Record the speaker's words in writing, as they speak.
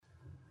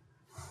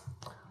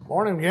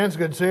Morning again. It's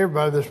good to see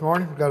everybody this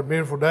morning. We've got a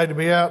beautiful day to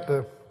be out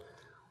to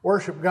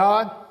worship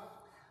God.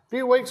 A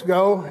few weeks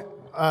ago,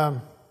 I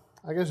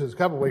guess it was a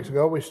couple of weeks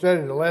ago, we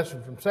studied a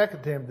lesson from 2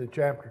 Timothy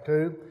chapter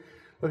 2,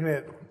 looking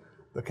at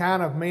the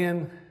kind of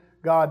men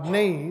God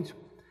needs.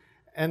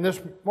 And this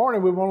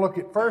morning we want to look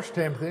at 1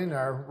 Timothy, and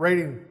our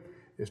reading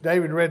is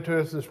David read to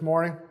us this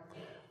morning,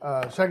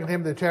 2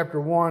 Timothy chapter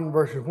 1,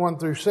 verses 1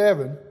 through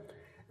 7. And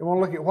we want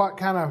to look at what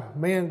kind of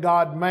men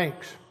God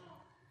makes.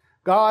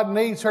 God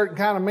needs certain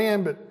kind of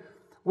men, but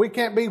we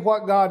can't be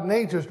what God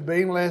needs us to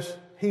be unless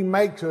He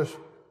makes us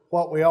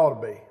what we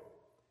ought to be.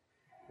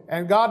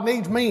 And God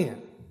needs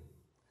men.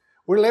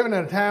 We're living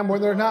in a time where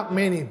there's not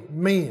many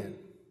men.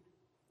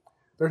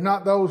 There's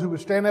not those who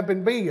would stand up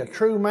and be a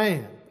true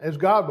man as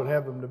God would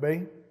have them to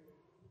be.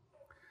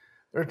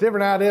 There's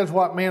different ideas of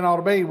what men ought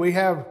to be. We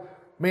have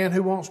men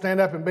who won't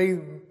stand up and be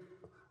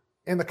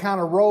in the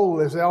kind of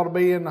role as they ought to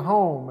be in the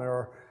home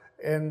or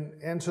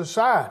in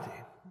society,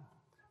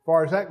 as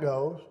far as that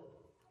goes.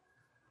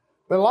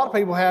 But a lot of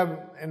people have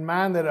in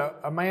mind that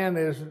a man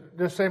is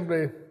just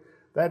simply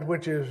that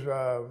which is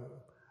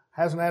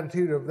has an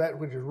attitude of that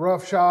which is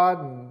roughshod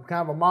and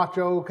kind of a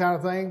macho kind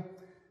of thing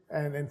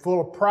and full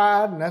of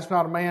pride, and that's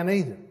not a man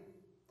either.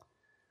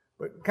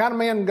 But the kind of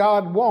man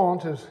God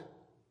wants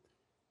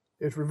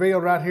is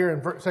revealed right here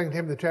in 2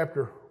 Timothy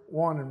chapter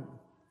 1 and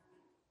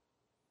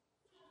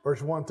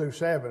verse 1 through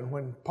 7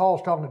 when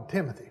Paul's talking to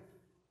Timothy.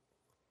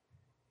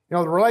 You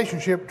know, the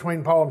relationship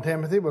between Paul and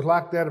Timothy was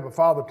like that of a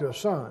father to a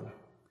son.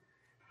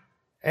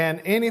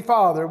 And any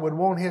father would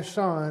want his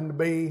son to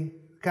be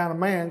the kind of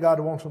man God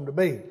wants him to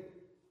be.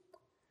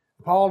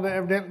 Paul,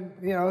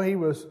 evidently, you know, he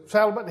was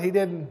celibate. He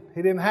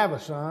didn't have a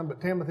son, but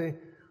Timothy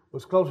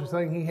was the closest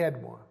thing he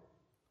had one.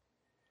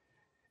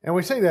 And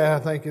we see that,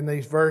 I think, in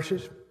these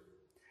verses.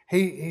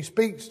 He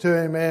speaks to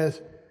him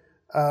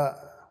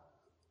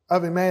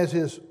of him as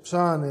his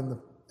son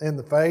in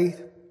the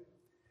faith.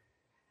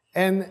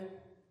 And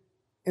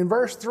in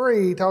verse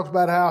 3, he talks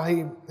about how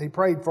he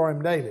prayed for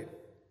him daily.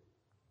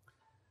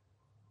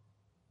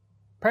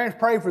 Parents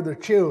pray for their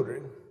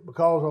children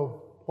because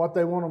of what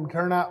they want them to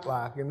turn out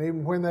like. And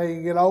even when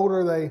they get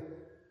older,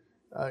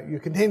 you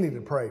continue to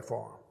pray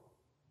for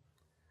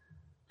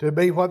them to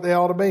be what they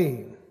ought to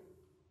be.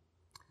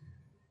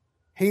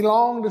 He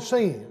longed to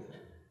see him.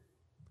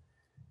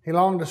 He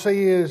longed to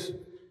see his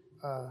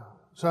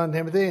son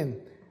Timothy.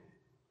 And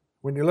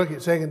when you look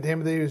at 2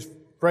 Timothy, he was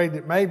afraid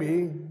that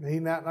maybe he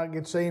might not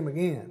get to see him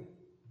again,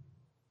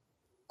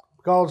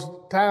 because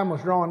time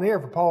was drawing near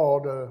for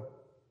Paul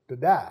to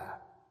die.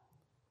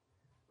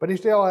 But he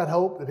still had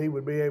hope that he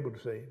would be able to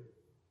see him.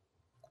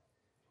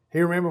 He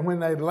remembered when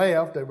they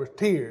left, there was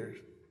tears.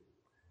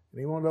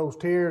 And he wanted those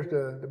tears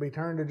to be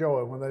turned to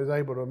joy when they was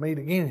able to meet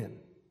again.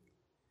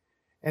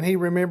 And he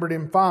remembered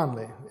him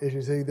fondly, as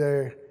you see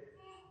there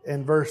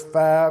in verse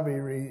 5.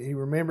 He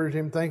remembers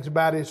him, thinks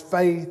about his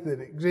faith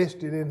that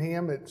existed in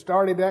him. It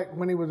started back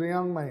when he was a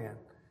young man.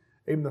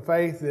 Even the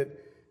faith that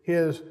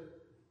his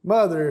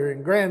mother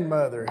and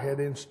grandmother had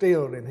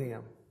instilled in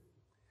him.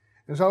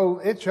 And so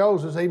it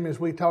shows us, even as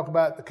we talk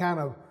about the kind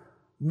of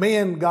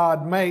men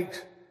God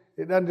makes,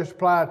 it doesn't just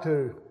apply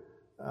to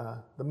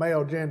the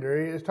male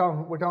gender.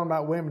 We're talking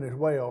about women as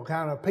well,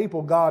 kind of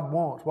people God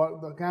wants,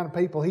 the kind of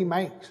people He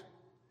makes.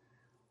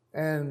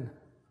 And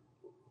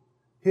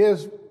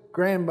his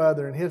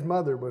grandmother and his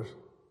mother was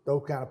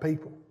those kind of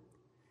people.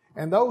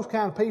 And those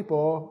kind of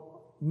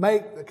people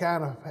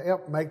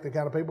help make the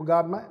kind of people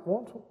God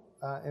wants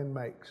and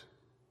makes.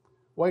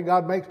 The way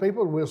God makes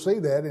people, and we'll see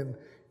that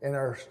in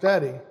our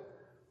study,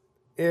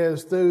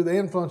 is through the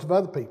influence of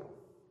other people.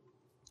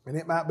 And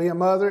it might be a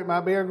mother, it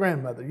might be a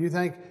grandmother. You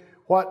think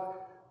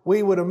what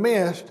we would have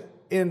missed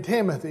in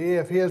Timothy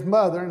if his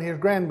mother and his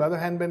grandmother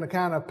hadn't been the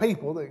kind of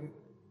people that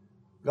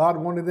God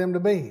wanted them to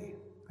be.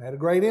 They had a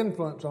great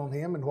influence on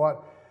him and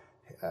what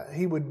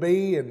he would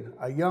be, and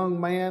a young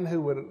man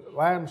who would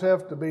allow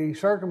himself to be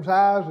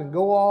circumcised and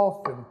go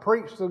off and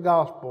preach the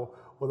gospel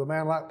with a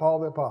man like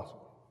Paul the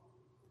Apostle.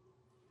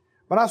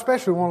 But I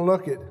especially want to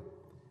look at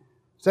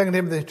 2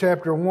 Timothy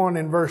chapter 1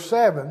 and verse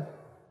 7,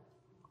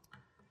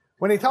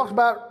 when he talks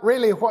about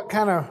really what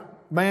kind of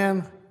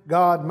man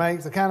God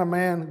makes, the kind of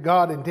man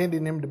God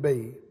intended him to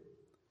be,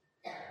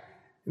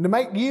 and to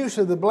make use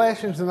of the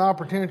blessings and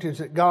opportunities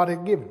that God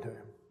had given to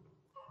him.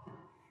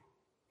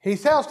 He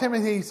tells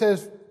Timothy, he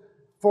says,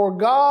 "For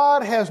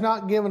God has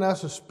not given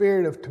us a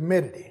spirit of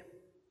timidity,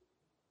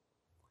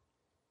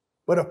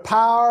 but of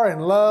power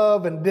and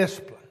love and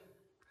discipline."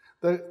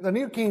 The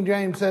New King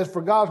James says,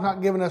 "For God's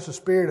not given us a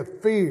spirit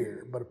of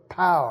fear, but of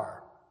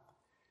power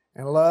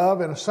and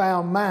love and a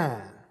sound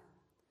mind."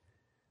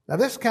 Now,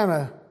 this kind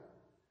of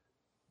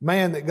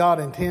man that God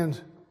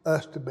intends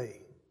us to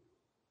be.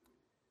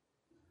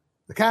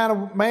 The kind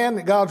of man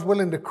that God's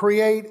willing to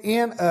create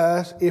in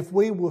us if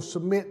we will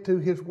submit to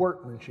His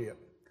workmanship.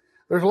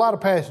 There's a lot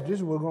of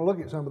passages, we're going to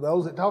look at some of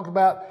those, that talk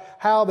about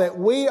how that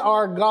we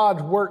are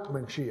God's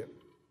workmanship.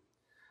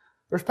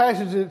 There's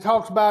passages that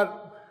talks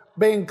about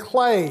being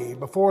clay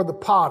before the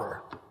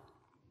potter.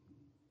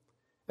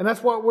 And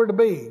that's what we're to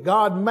be.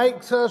 God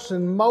makes us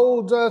and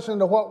molds us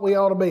into what we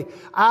ought to be.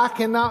 I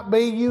cannot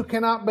be, you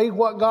cannot be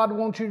what God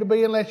wants you to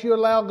be unless you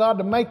allow God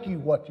to make you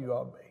what you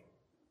ought to be.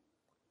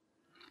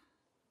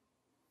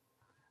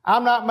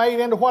 I'm not made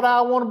into what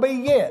I want to be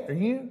yet, are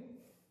you?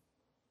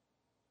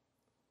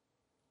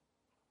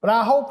 But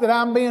I hope that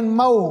I'm being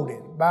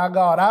molded by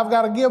God. I've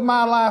got to give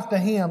my life to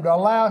Him, to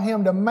allow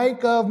Him to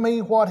make of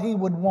me what He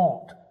would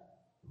want.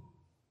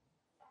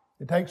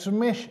 It takes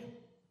submission.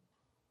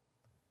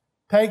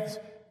 It takes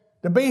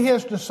to be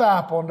His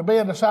disciple, and to be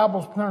a disciple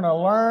is between a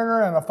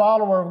learner and a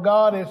follower of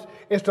God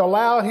is to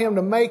allow Him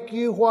to make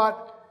you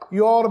what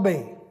you ought to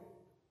be.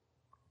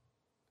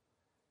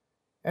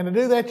 And to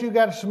do that, you've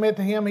got to submit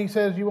to Him. He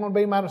says, you want to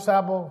be my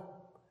disciple,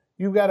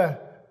 you've got to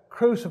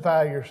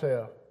crucify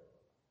yourself.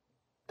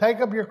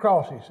 Take up your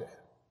cross, He said.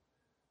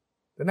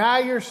 Deny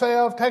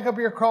yourself, take up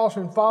your cross,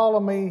 and follow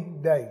me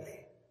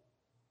daily.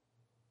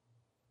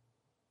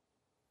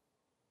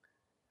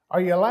 Are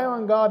you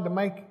allowing God to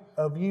make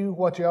of you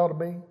what you ought to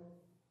be?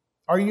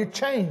 Are you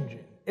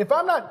changing? If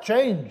I'm not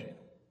changing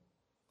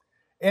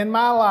in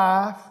my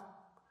life,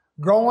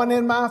 growing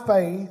in my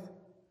faith,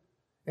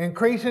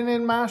 increasing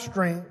in my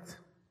strength,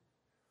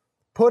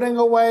 putting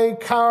away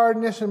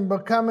cowardness and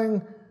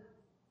becoming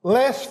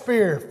less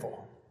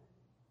fearful,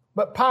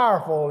 but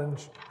powerful and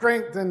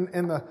strengthened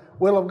in the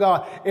will of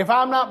God. If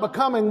I'm not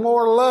becoming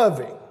more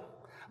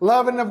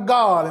loving of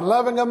God and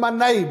loving of my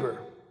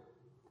neighbor,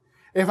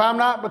 if I'm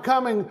not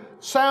becoming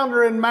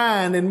sounder in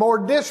mind and more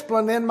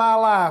disciplined in my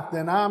life,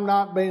 then I'm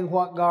not being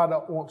what God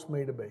wants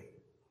me to be.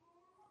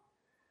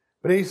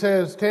 But He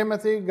says,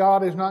 Timothy,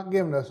 God has not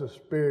given us a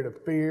spirit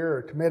of fear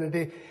or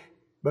timidity,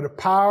 but of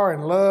power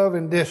and love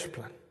and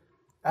discipline.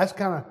 That's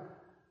kind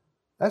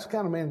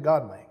of men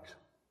God makes.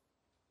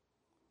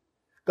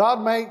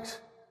 God makes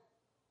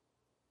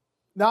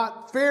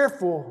not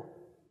fearful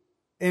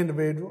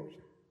individuals,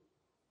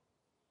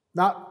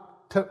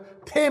 not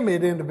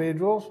timid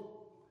individuals.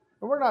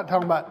 And we're not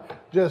talking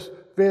about just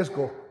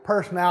physical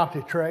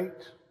personality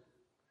traits.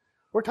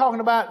 We're talking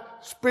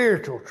about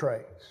spiritual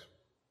traits.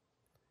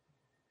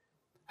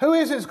 Who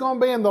is it that's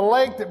going to be in the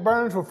lake that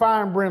burns with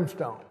fire and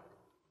brimstone?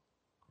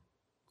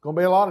 It's going to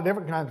be a lot of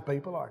different kinds of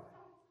people, aren't they?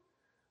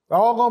 They're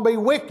all going to be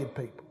wicked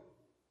people.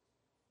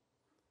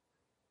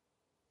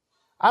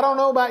 I don't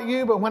know about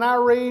you, but when I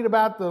read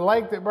about the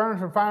lake that burns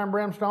with fire and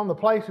brimstone, the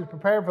place is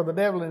prepared for the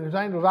devil and his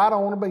angels, I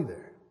don't want to be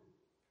there.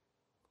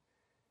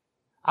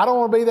 I don't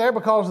want to be there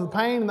because of the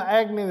pain and the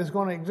agony that's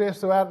going to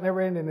exist throughout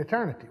never-ending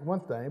eternity,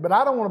 one thing. But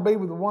I don't want to be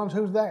with the ones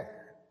who's there.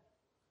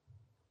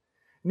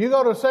 And you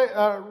go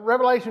to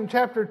Revelation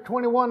chapter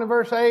 21 and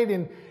verse 8,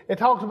 and it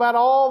talks about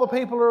all the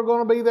people who are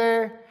going to be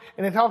there.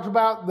 And it talks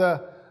about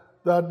the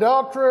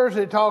adulterers,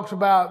 it talks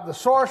about the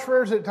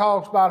sorcerers, it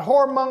talks about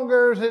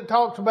whoremongers, it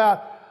talks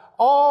about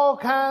all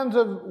kinds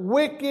of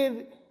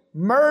wicked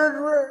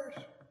murderers,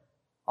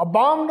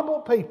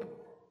 abominable people.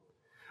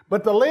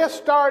 But the list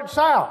starts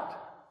out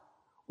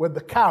with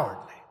the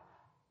cowardly.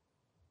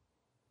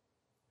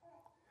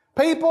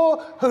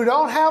 People who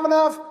don't have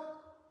enough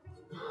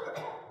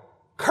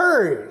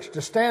courage to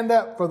stand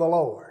up for the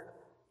Lord.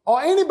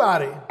 Or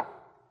anybody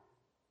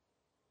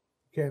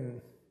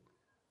can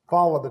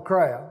follow the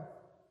crowd.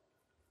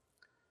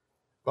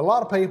 But a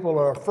lot of people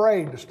are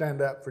afraid to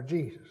stand up for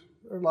Jesus.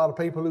 There's a lot of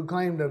people who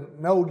claim to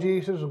know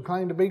Jesus and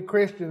claim to be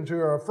Christians who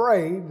are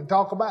afraid to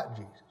talk about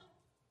Jesus.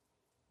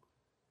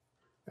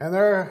 And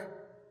they're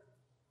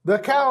the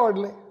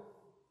cowardly.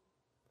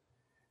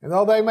 And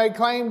though they may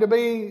claim to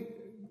be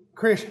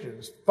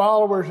Christians,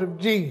 followers of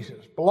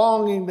Jesus,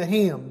 belonging to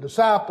Him,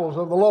 disciples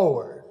of the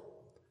Lord,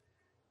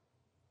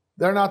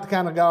 they're not the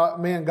kind of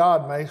men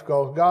God makes,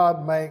 because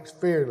God makes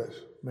fearless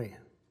men.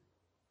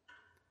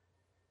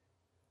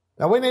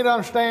 Now we need to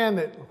understand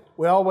that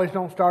we always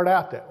don't start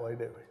out that way,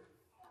 do we?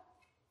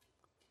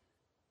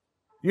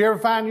 You ever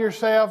find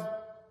yourself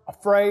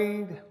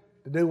afraid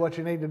to do what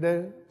you need to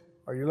do?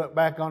 Or you look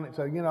back on it and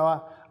say,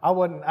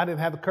 I didn't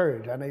have the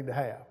courage I need to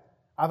have.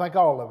 I think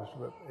all of us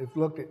have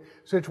looked at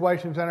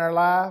situations in our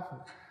life.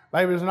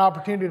 Maybe there's an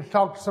opportunity to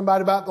talk to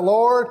somebody about the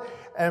Lord,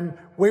 and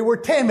we were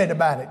timid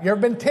about it. You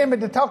ever been timid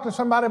to talk to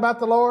somebody about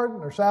the Lord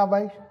or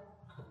salvation?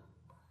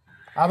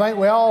 I think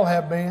we all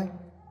have been.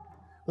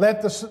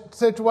 Let the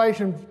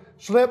situation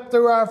slip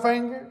through our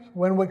fingers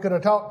when we could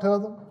have talked to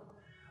them.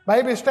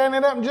 Maybe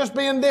standing up and just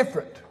being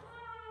different.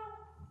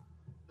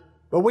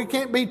 But we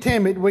can't be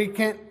timid. We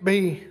can't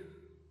be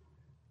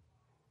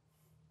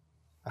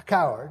a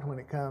coward when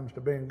it comes to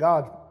being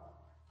God's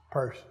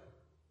person.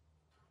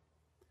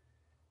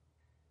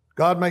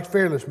 God makes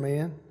fearless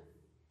men.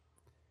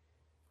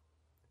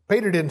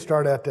 Peter didn't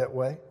start out that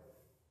way.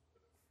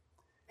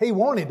 He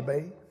wanted to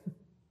be.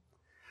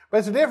 But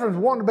it's the difference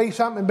of wanting to be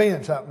something and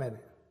being something in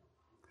it.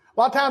 A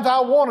lot of times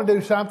I want to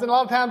do something. A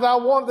lot of times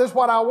this is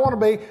what I want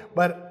to be,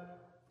 but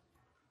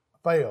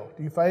I fail.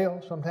 Do you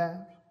fail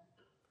sometimes?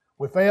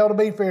 We fail to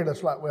be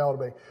fearless like we ought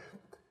to be.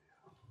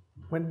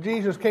 When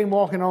Jesus came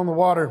walking on the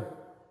water,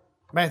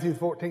 Matthew the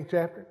 14th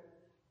chapter,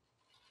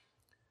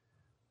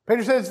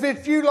 Peter says, if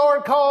it's you,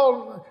 Lord,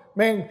 call,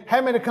 man,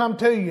 have me to come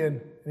to you.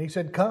 And he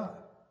said, come.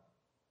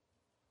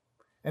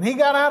 And he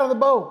got out of the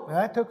boat. Now,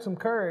 that took some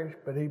courage,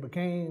 but he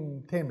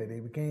became timid. He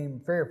became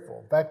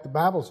fearful. In fact, the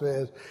Bible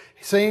says,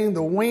 seeing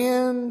the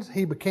winds,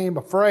 he became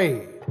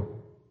afraid.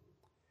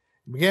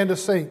 He began to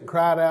sink and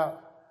cried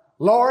out,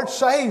 Lord,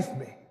 save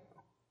me.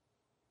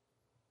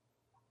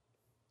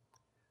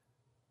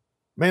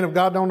 Men of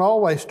God don't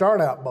always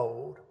start out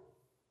bold.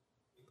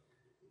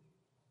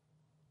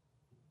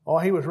 Oh,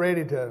 he was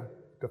ready to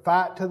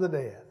fight to the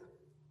death.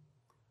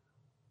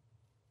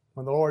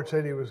 When the Lord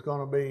said he was going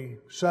to be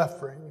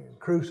suffering and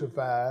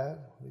crucified,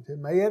 he said,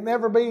 may it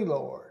never be,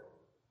 Lord.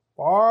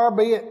 Far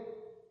be it.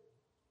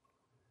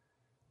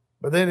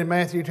 But then in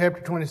Matthew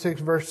chapter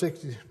 26, verse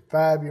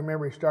 65, you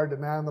remember he started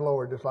denying the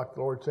Lord, just like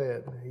the Lord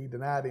said. He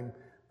denied him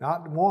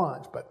not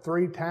once, but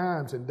 3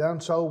 times, and done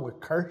so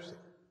with cursing.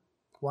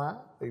 Why?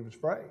 He was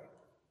afraid.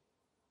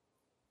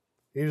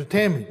 He was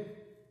timid.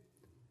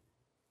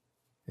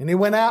 And he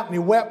went out and he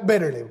wept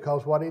bitterly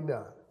because of what he'd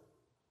done.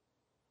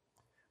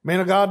 Men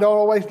of God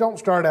don't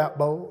start out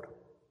bold.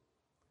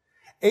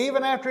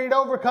 Even after he'd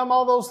overcome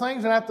all those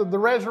things and after the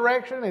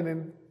resurrection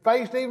and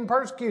faced even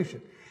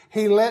persecution,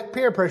 he let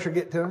peer pressure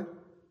get to him.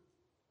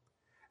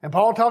 And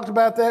Paul talked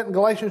about that in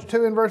Galatians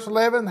 2 and verse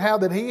 11, how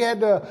that he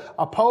had to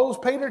oppose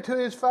Peter to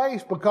his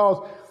face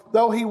because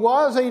though he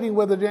was eating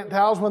with the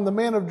Gentiles, when the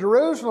men of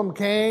Jerusalem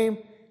came,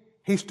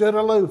 he stood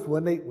aloof,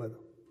 wouldn't eat with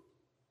them.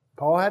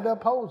 Paul had to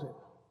oppose him.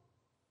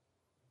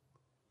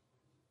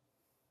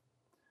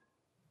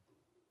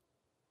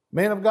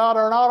 Men of God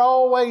are not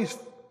always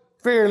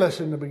fearless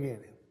in the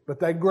beginning, but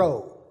they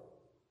grow.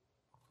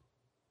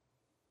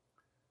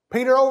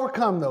 Peter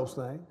overcome those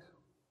things.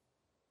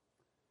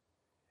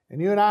 And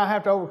you and I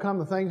have to overcome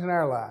the things in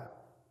our life.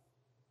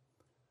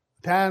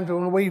 Times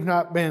when we've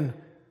not been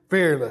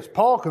fearless.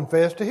 Paul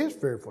confessed to his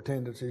fearful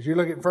tendencies. You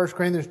look at 1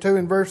 Corinthians 2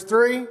 and verse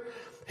 3.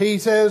 He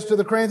says to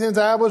the Corinthians,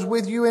 I was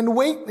with you in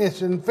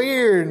weakness and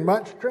fear and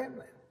much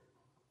trembling.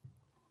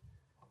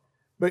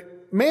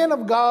 But men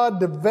of God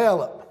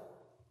develop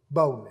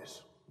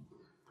boldness.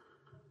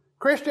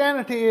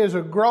 Christianity is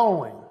a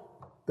growing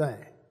thing.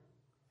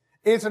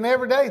 It's an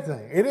everyday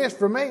thing. It is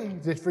for me.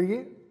 It's for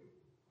you.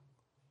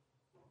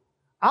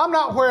 I'm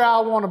not where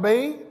I want to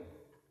be,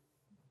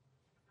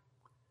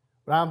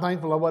 but I'm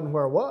thankful I wasn't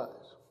where I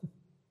was.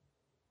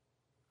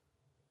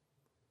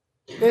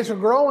 It's a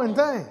growing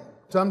thing.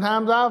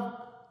 Sometimes I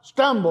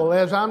stumble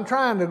as I'm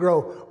trying to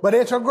grow, but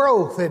it's a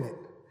growth in it.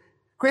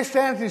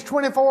 Christianity is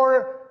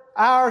 24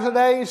 hours a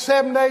day,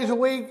 7 days a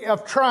week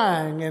of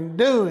trying and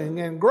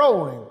doing and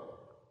growing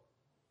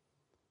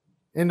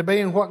into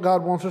being what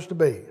God wants us to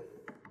be.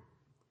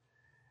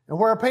 And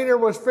where Peter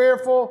was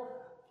fearful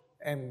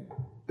and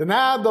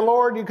denied the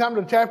Lord, you come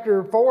to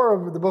chapter 4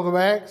 of the book of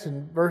Acts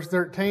and verse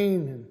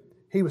 13, and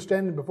he was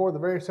standing before the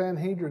very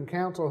Sanhedrin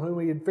council whom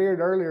he had feared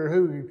earlier,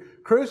 who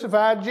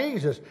crucified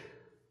Jesus.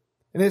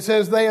 And it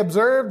says they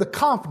observed the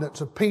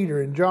confidence of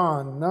Peter and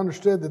John and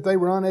understood that they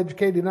were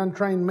uneducated,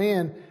 untrained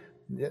men.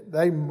 Yet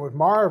they were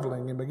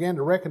marveling and began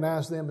to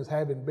recognize them as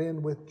having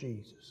been with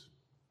Jesus.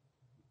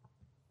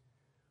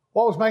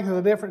 What was making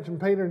the difference in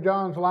Peter and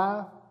John's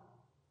life?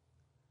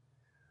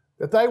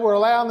 That they were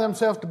allowing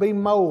themselves to be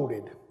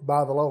molded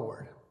by the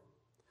Lord.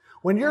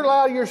 When you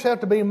allow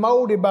yourself to be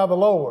molded by the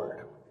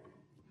Lord,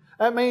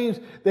 that means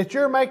that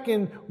you're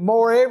making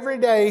more every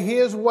day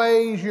His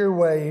ways your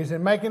ways,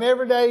 and making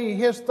every day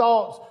His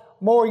thoughts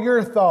more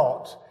your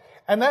thoughts.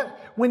 And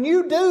that when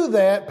you do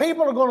that,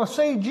 people are going to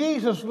see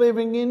Jesus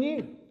living in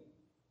you.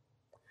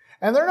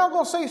 And they're not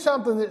going to see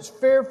something that's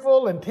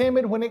fearful and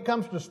timid when it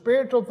comes to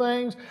spiritual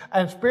things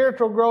and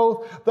spiritual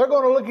growth. They're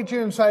going to look at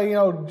you and say, you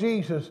know,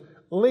 Jesus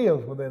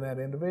lives within that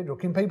individual.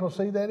 Can people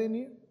see that in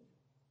you?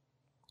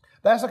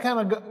 That's the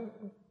kind of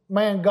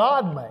man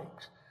God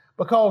makes,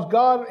 because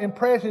God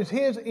impresses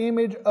His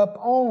image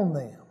upon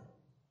them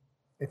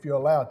if you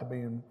allow it to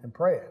be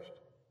impressed.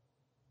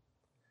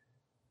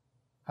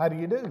 How do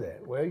you do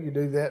that? Well, you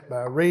do that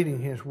by reading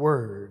His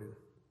Word,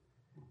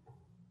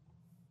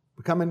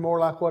 becoming more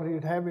like what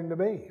He'd have Him to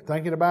be,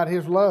 thinking about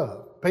His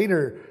love.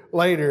 Peter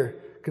later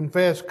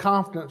confessed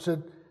confidence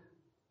that,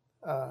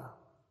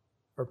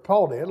 or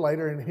Paul did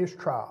later in his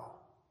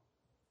trial.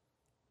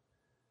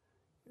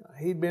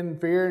 He'd been in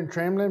fear and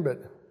trembling, but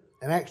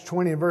in Acts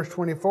 20 and verse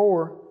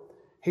 24,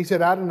 he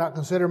said, I do not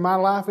consider my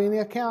life any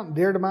account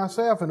dear to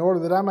myself, in order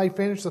that I may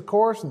finish the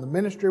course and the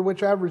ministry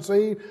which I've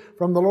received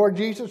from the Lord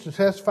Jesus to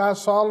testify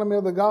solemnly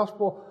of the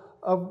gospel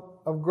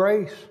of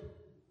grace.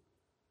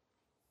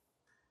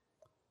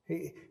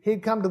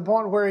 He'd come to the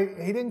point where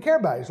he didn't care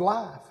about his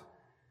life.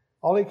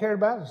 All he cared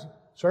about is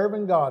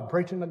serving God,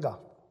 preaching the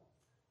gospel.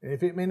 And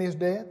if it meant his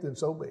death, then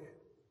so be it.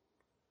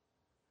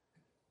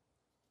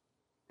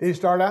 Did he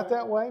start out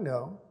that way?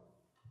 No.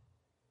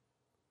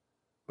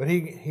 But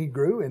he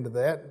grew into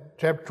that.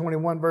 Chapter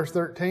 21, verse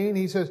 13,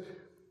 he says,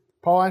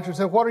 Paul answered and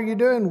said, what are you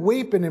doing,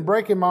 weeping and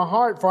breaking my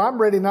heart? For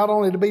I'm ready not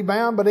only to be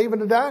bound, but even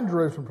to die in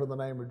Jerusalem for the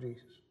name of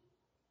Jesus.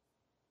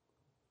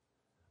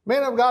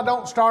 Men of God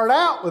don't start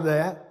out with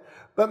that,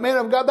 But men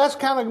of God, that's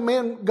the kind of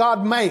men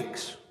God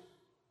makes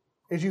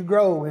as you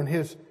grow in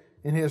His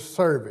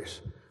service.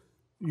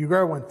 You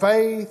grow in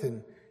faith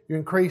and you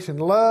increase in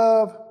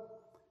love,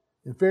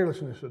 and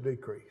fearlessness will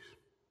decrease.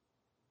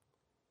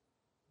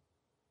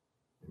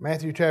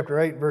 Matthew chapter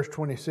 8, verse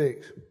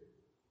 26.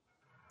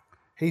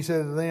 He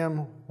said to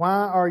them,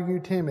 "Why are you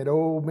timid,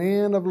 O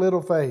men of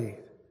little faith?"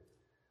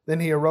 Then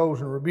He arose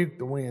and rebuked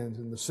the winds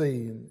and the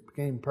sea and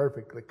became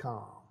perfectly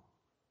calm.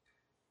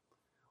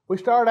 We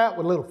start out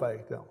with little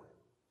faith, don't we?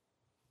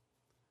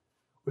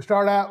 We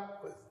start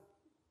out with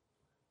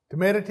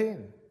timidity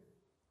and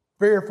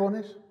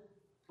fearfulness.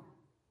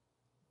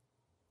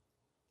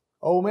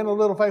 Oh, men of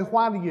little faith,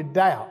 why do you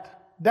doubt?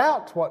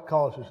 Doubt's what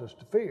causes us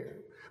to fear.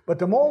 But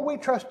the more we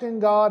trust in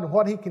God and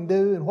what He can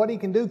do and what He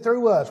can do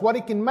through us, what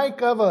He can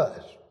make of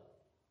us,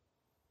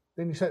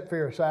 then you set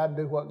fear aside and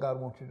do what God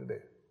wants you to do.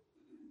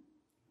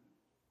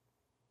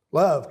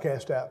 Love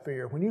casts out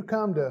fear. When you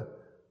come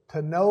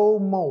to know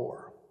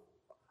more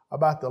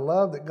about the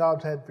love that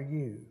God's had for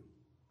you,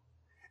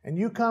 and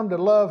you come to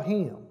love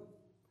Him,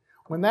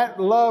 when that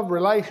love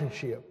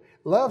relationship,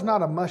 love's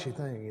not a mushy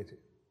thing, is it?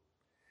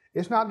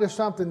 It's not just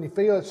something you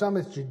feel, it's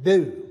something that you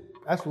do.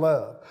 That's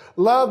love.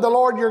 Love the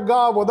Lord your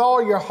God with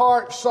all your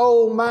heart,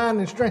 soul, mind,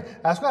 and strength.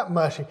 That's not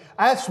mushy.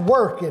 That's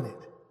work in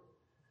it.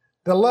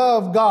 To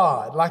love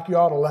God like you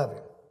ought to love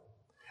Him.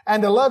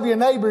 And to love your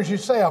neighbors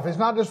yourself. It's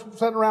not just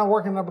sitting around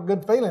working up a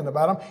good feeling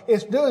about them.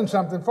 It's doing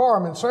something for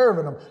them and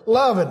serving them,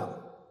 loving them.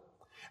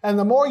 And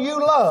the more you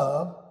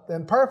love,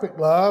 then perfect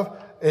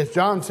love, as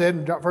John said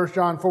in 1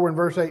 John 4 and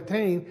verse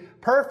 18,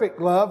 perfect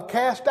love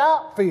casts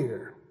out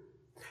fear.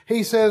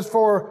 He says,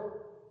 for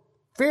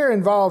fear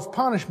involves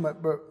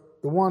punishment, but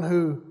the one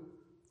who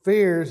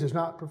fears is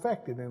not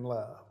perfected in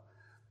love.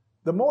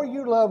 The more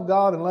you love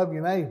God and love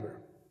your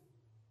neighbor,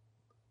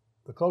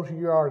 the closer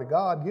you are to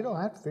God. You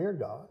don't have to fear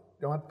God.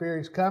 You don't have to fear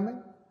He's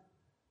coming.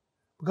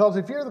 Because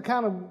if you're the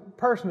kind of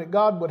person that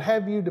God would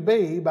have you to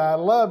be by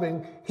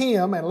loving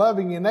Him and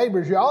loving your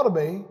neighbors, you ought to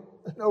be,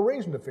 there's no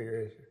reason to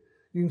fear, is there?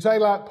 You can say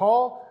like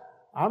Paul,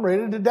 I'm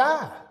ready to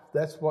die.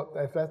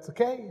 If that's the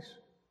case.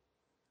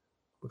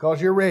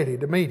 Because you're ready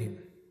to meet Him.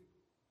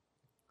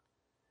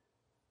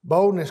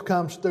 Boldness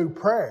comes through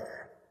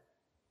prayer.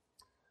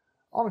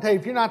 I want to tell you,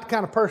 if you're not the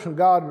kind of person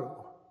God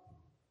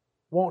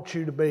wants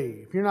you to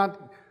be, if you're not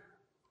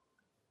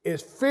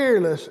as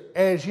fearless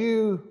as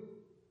you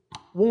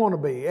want to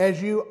be,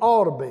 as you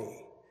ought to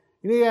be,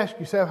 you need to ask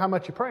yourself how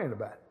much you're praying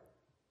about it.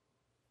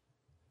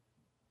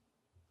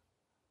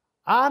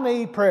 I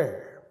need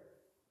prayer.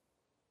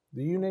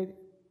 Do you need it?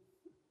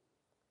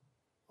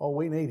 Oh,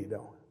 we need it,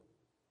 don't we?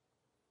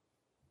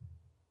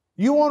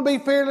 You want to be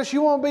fearless?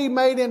 You want to be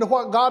made into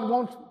what God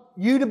wants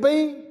you to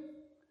be?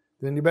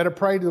 Then you better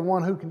pray to the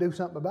one who can do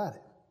something about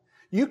it.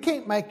 You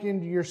can't make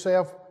into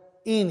yourself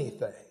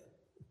anything.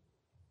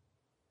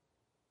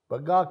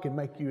 But God can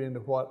make you into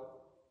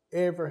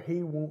whatever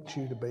He wants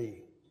you to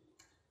be.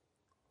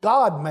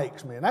 God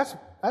makes men. That's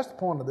the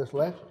point of this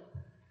lesson.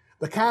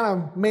 The kind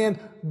of men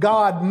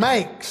God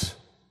makes.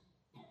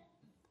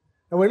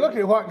 And we looked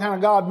at what kind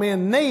of God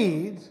men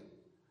needs,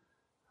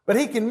 but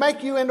He can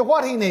make you into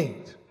what He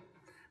needs.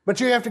 But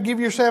you have to give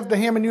yourself to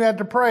Him and you have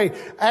to pray.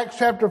 Acts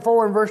chapter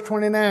 4 and verse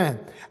 29.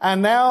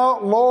 And now,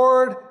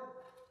 Lord,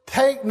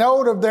 take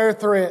note of their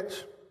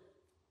threats.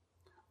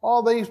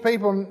 All these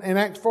people in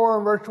Acts 4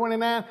 and verse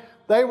 29,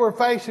 they were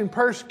facing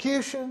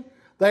persecution.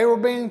 They were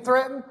being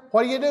threatened.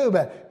 What do you do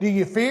about it? Do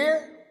you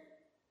fear?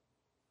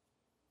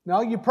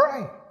 No, you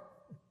pray.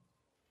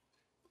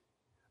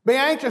 Be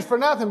anxious for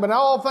nothing, but in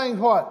all things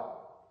what?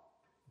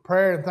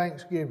 Prayer and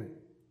thanksgiving.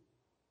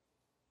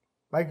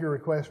 Make your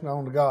request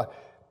known to God.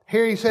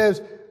 Here he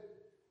says,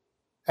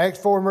 Acts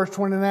 4 and verse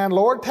 29,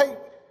 Lord, take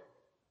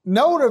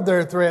note of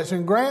their threats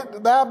and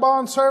grant thy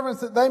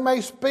bondservants that they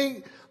may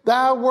speak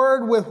thy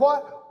word with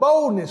what?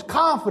 Boldness,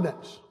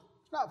 confidence.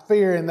 It's not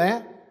fear in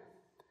that.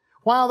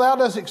 While thou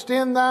dost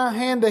extend thy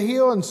hand to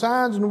heal and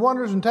signs and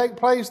wonders and take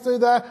place through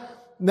thy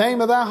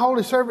name of thy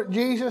holy servant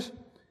Jesus.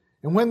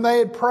 And when they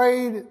had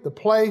prayed, the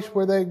place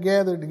where they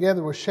gathered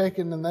together was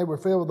shaken and they were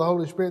filled with the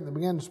Holy Spirit and they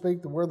began to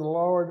speak the word of the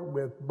Lord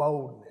with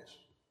boldness.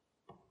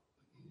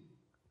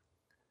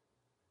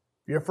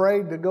 If you're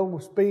afraid to go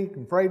speak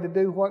and afraid to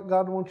do what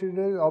God wants you to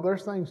do,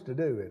 there's things to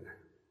do, isn't there?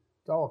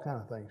 It's all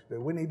kinds of things to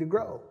do. We need to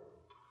grow.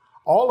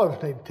 All of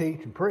us need to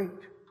teach and preach.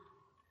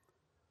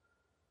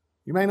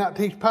 You may not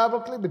teach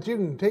publicly, but you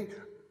can teach.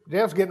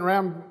 Jeff's getting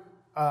around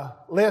a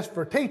list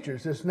for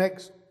teachers this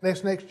next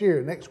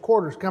year. Next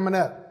quarter's coming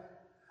up.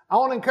 I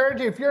want to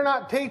encourage you, if you're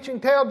not teaching,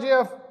 tell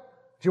Jeff that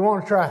you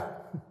want to try.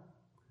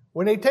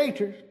 We need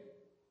teachers.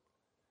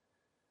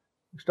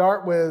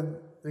 Start with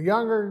the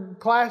younger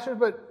classes,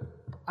 but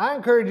I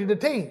encourage you to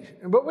teach.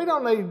 But we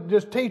don't need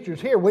just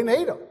teachers here. We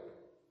need them.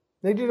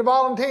 Need you to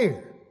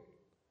volunteer.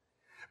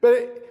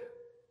 But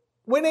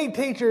we need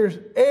teachers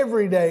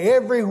every day,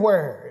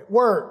 everywhere, at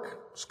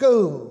work,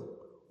 school.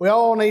 We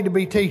all need to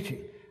be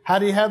teaching. How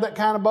do you have that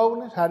kind of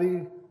boldness? How do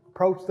you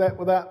approach that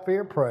without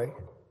fear? Pray.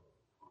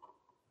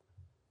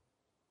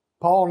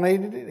 Paul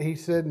needed it. He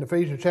said in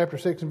Ephesians chapter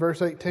 6 and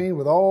verse 18,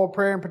 with all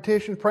prayer and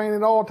petition, praying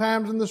at all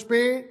times in the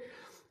Spirit,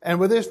 and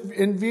with this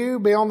in view,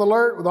 be on the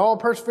alert with all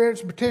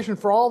perseverance and petition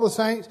for all the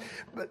saints.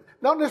 But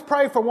don't just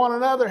pray for one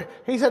another.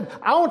 He said,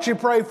 I want you to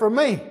pray for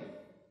me.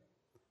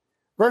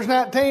 Verse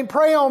 19,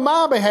 pray on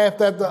my behalf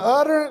that the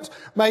utterance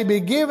may be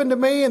given to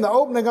me in the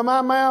opening of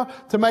my mouth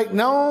to make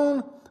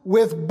known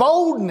with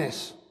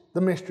boldness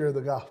the mystery of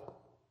the gospel.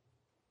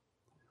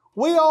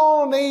 We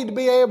all need to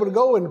be able to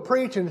go and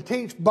preach and to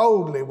teach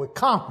boldly with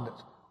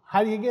confidence.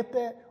 How do you get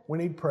that? We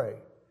need to pray.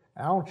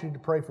 And I want you to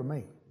pray for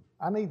me.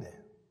 I need that.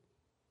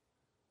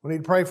 We need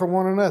to pray for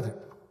one another.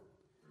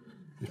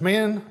 As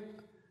men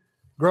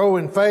grow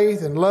in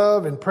faith and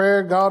love and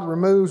prayer, God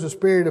removes the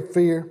spirit of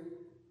fear.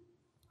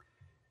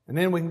 And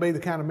then we can be the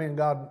kind of men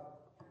God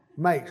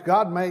makes.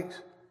 God makes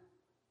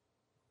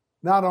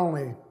not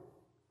only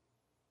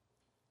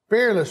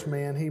fearless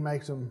men, He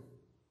makes them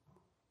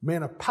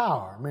men of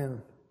power,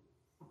 men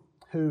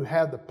who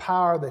have the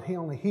power that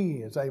only He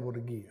is able to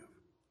give.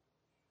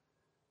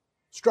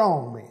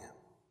 Strong men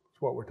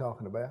is what we're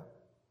talking about.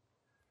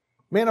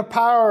 Men of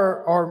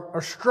power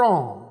are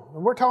strong.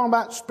 And we're talking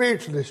about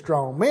spiritually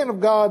strong. Men of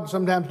God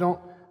sometimes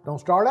don't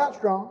start out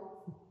strong.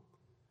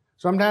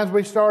 Sometimes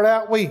we start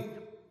out weak.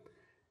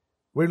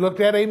 We looked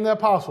at even the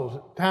apostles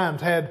at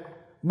times had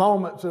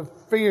moments of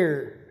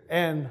fear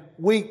and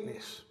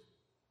weakness.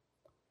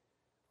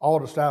 All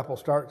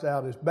disciples starts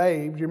out as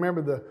babes. You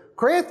remember the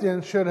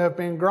Corinthians should have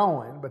been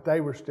growing, but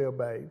they were still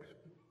babes.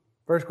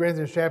 1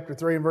 Corinthians chapter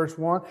 3 and verse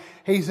 1,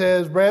 he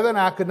says, brethren,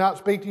 I could not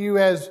speak to you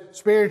as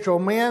spiritual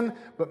men,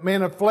 but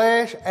men of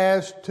flesh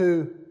as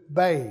to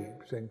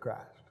babes in Christ.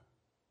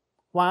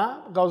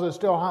 Why? Because they're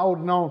still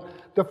holding on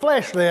to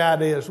fleshly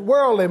ideas,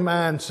 worldly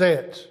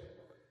mindsets.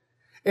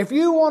 If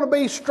you want to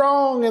be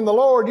strong in the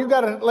Lord, you've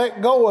got to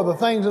let go of the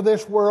things of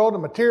this world, the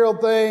material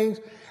things,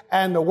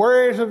 and the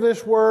worries of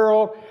this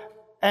world,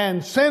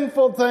 and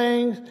sinful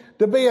things.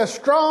 To be a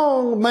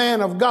strong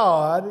man of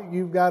God,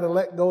 you've got to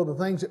let go of the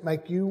things that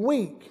make you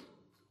weak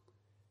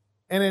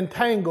and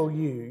entangle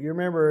you. You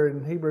remember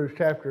in Hebrews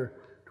chapter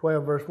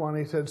 12, verse 1,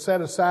 he said,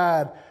 set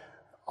aside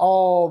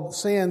all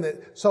sin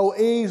that so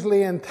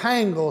easily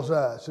entangles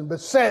us and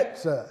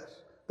besets us,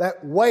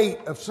 that weight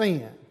of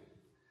sin.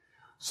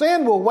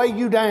 Sin will weigh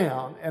you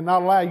down and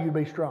not allow you to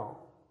be strong.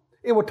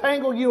 It will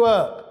tangle you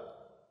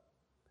up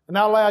and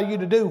not allow you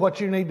to do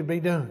what you need to be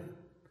doing.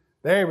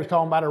 There he was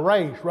talking about a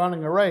race,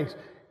 running a race.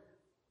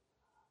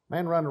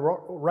 Man running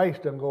a race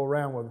doesn't go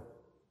around with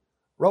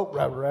rope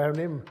wrapped around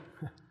him.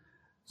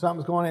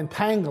 Something's going to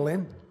entangle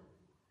him.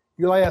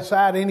 You lay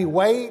aside any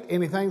weight,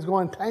 anything's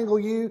going to entangle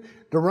you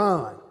to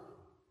run.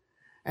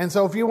 And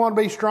so if you want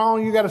to be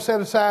strong, you got to set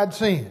aside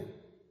sin.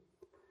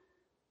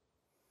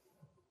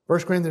 1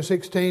 Corinthians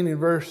 16 and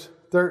verse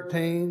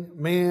 13,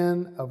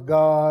 men of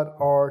God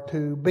are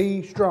to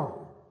be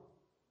strong.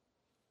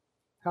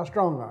 How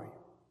strong are you?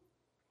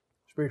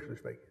 Spiritually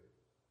speaking.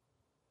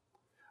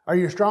 Are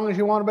you as strong as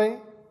you want to be?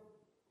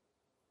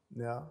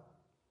 No.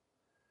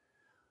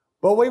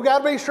 But we've got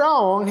to be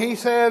strong. He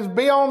says,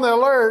 be on the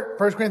alert.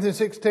 1 Corinthians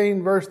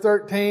 16, verse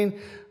 13.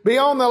 Be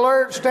on the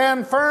alert,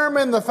 stand firm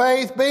in the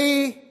faith,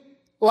 be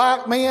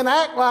like men,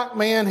 act like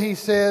men. He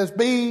says,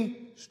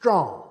 be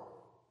strong.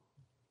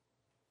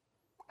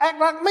 Act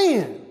like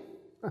men.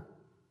 You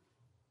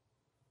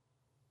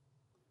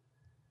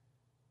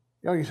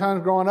know, your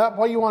son's growing up,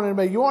 what do you want him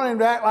to be? You want him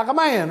to act like a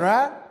man,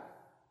 right?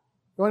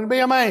 You want him to be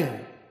a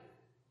man.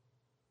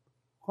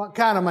 What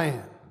kind of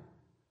man?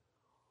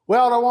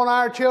 Well, I want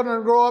our children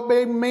to grow up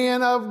being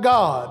men of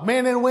God,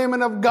 men and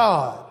women of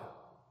God,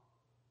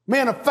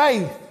 men of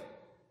faith.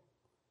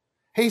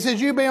 He says,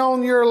 you be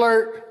on your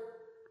alert.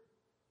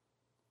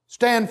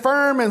 Stand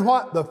firm in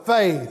what? The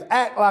faith.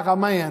 Act like a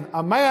man.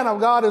 A man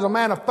of God is a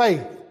man of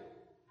faith.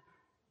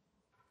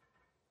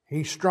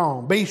 He's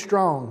strong. Be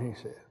strong, he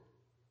said.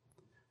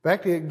 In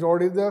fact, he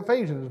exhorted the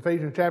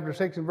Ephesians chapter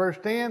 6 and verse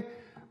 10.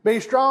 Be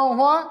strong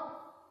what?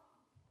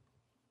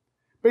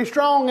 Be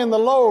strong in the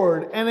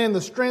Lord and in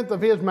the strength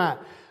of His might.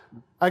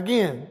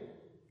 Again,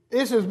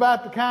 this is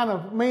about the kind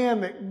of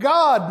men that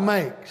God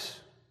makes.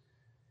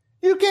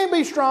 You can't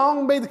be strong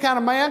and be the kind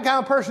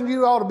of person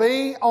you ought to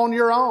be on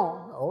your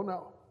own. Oh,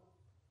 no.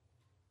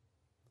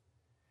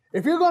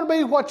 If you're going to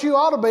be what you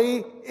ought to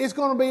be, it's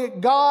going to be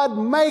God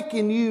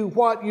making you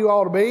what you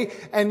ought to be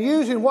and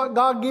using what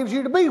God gives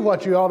you to be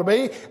what you ought to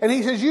be. And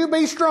He says, you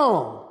be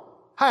strong.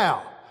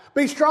 How?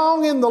 Be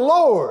strong in the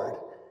Lord.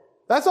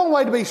 That's the only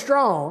way to be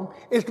strong,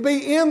 is to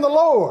be in the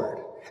Lord.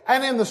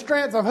 And in the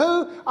strength of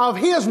who? Of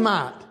His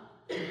might.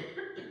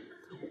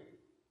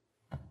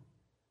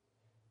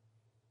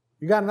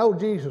 You got to know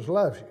Jesus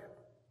loves you.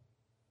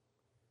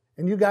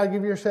 And you got to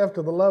give yourself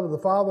to the love of the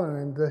Father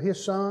and to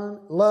His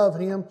Son. Love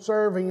Him,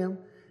 serve Him.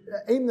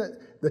 Even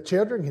the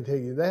children can tell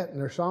you that in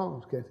their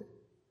songs, can't they?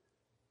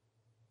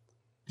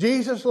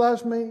 Jesus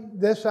loves me,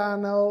 this I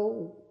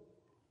know.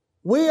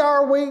 We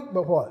are weak,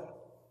 but what?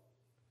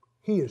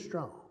 He is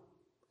strong.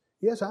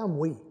 Yes, I'm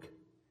weak.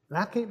 And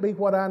I can't be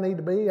what I need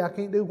to be. I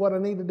can't do what I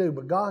need to do.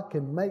 But God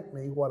can make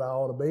me what I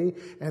ought to be.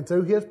 And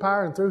through His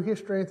power and through His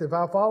strength, if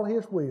I follow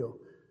His will,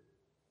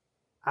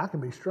 I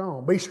can be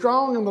strong. Be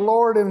strong in the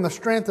Lord and in the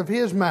strength of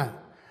His might.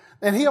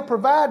 And He'll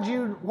provide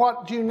you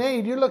what you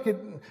need. You look at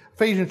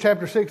Ephesians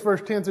chapter 6,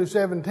 verse 10 through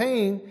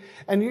 17,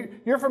 and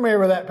you're familiar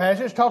with that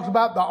passage. It talks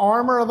about the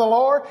armor of the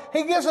Lord.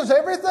 He gives us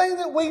everything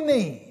that we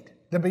need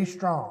to be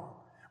strong.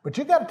 But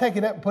you've got to take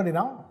it up and put it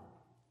on.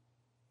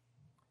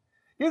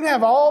 You can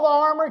have all the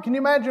armor. Can you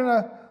imagine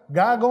a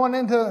guy going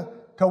into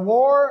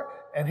war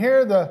and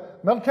here the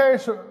military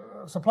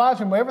supplies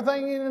him with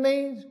everything he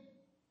needs?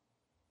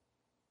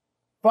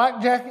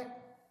 Flak jacket,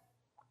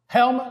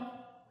 helmet,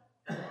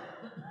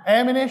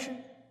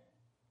 ammunition,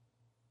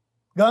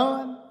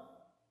 gun.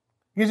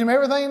 Gives him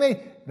everything he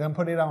needs. Doesn't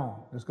put it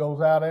on. Just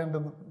goes out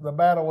into the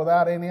battle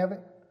without any of it.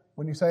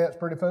 When you say that's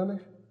pretty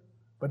foolish.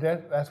 But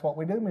that's what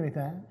we do many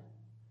times.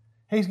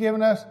 He's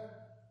given us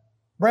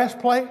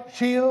breastplate,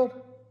 shield,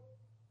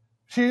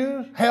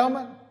 shoes,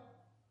 helmet,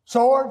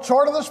 sword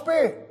of the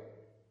Spirit.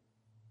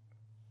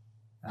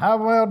 How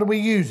well do we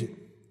use it?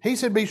 He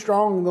said, be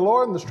strong in the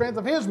Lord and the strength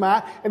of His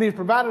might, and He's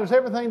provided us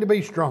everything to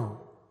be strong.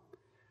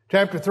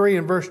 Chapter 3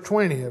 and verse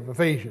 20 of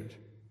Ephesians.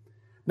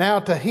 Now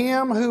to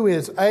Him who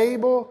is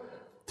able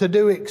to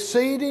do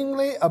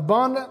exceedingly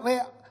abundantly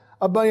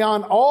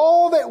beyond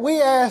all that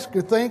we ask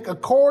or think,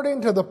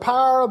 according to the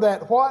power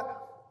that what?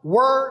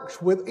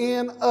 Works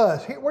within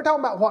us. We're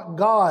talking about what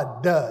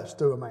God does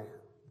through a man.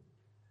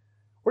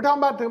 We're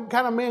talking about the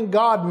kind of men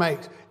God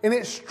makes. And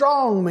it's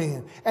strong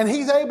men. And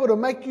He's able to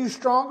make you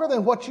stronger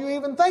than what you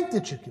even think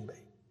that you can be.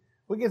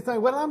 We get to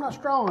think, well, I'm not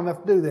strong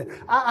enough to do that.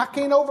 I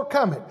can't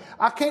overcome it.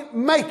 I can't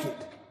make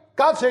it.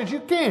 God says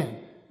you can.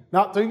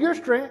 Not through your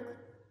strength,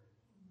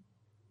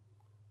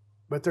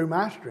 but through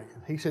my strength.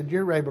 He said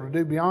you're able to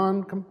do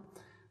beyond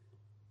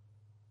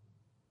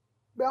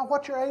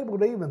what you're able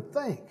to even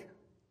think.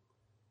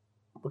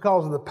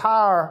 Because of the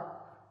power,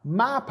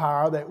 my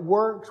power that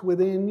works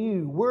within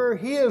you. We're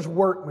His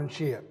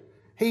workmanship.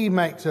 He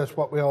makes us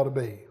what we ought to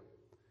be.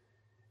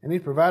 And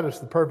He's provided us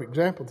the perfect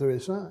example through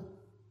His Son.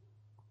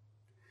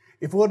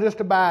 If we'll just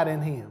abide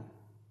in Him.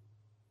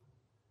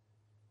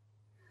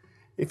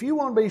 If you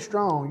want to be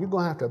strong, you're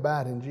going to have to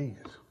abide in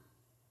Jesus.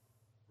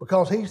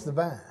 Because He's the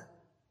vine.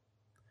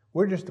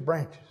 We're just the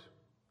branches.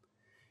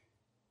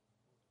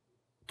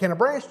 Can a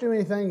branch do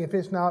anything if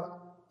it's not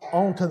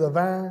onto the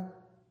vine?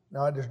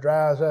 No, it just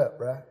dries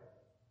up, right?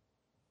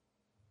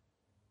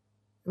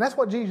 And that's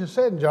what Jesus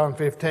said in John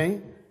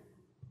 15.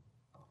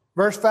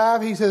 Verse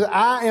 5, He says,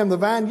 I am the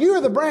vine, you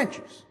are the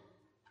branches.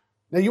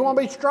 Now you want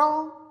to be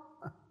strong?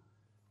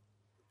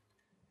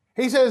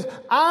 He says,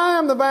 I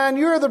am the vine,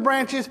 you are the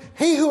branches.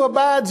 He who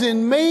abides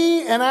in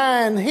me and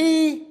I in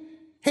he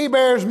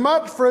bears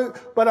much fruit.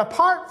 But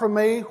apart from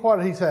me, what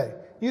did He say?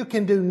 You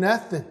can do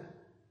nothing.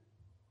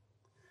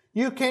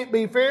 You can't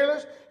be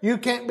fearless. You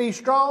can't be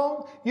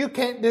strong. You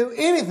can't do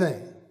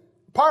anything.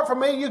 Apart from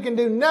me, you can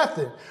do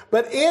nothing.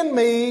 But in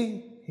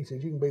me, He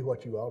says, you can be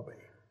what you ought to be.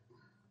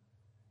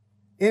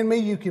 In me,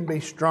 you can be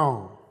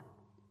strong.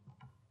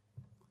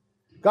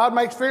 God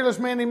makes fearless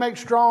men. He makes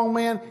strong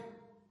men.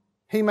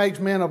 He makes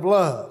men of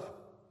love.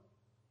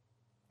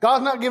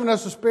 God's not giving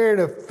us a spirit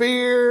of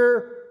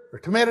fear or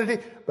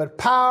timidity, but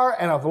power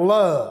and of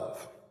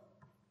love.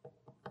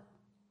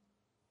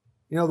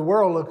 You know, the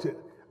world looks at,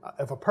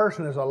 if a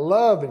person is a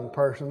loving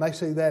person, they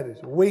see that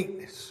as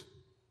weakness.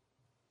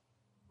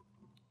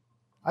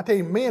 I tell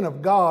you, men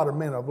of God are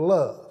men of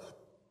love.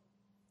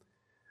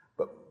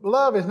 But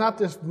love is not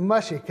this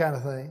mushy kind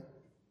of thing.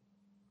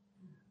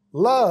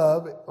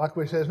 Love, like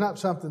we said, is not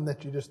something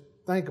that you just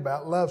think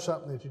about. Love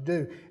something that you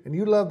do. And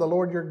you love the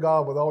Lord your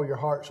God with all your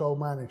heart, soul,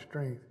 mind, and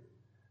strength.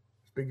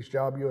 It's the biggest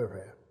job you ever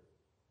have.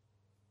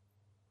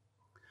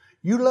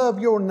 You love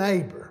your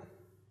neighbor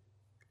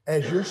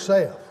as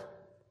yourself.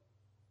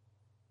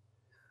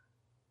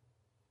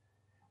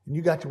 And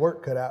you got your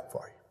work cut out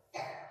for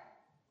you.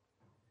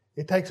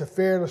 It takes a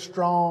fearless,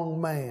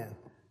 strong man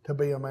to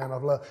be a man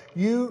of love.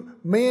 You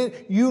men,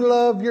 you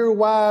love your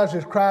wives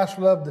as Christ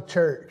loved the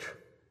church.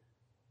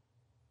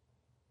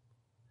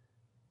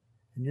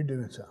 And you're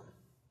doing something.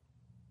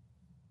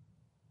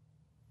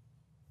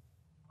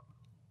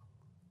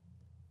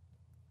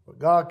 But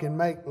God can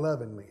make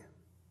loving men.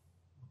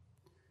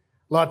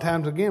 A lot of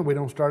times, again, we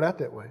don't start out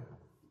that way.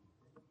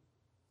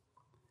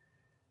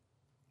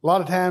 A lot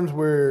of times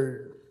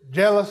we're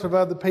jealous of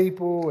other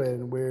people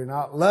and we're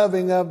not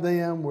loving of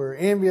them. We're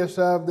envious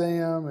of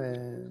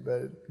them.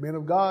 But men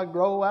of God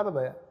grow out of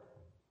that.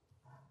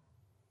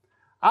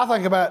 I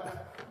think about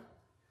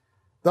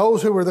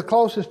those who were the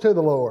closest to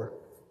the Lord.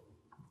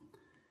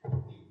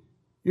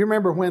 You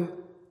remember when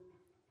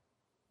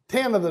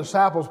 10 of the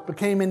disciples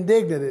became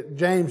indignant at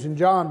James and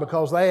John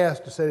because they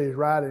asked to sit at His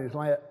right and His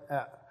left,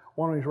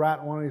 one on His right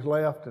and one on His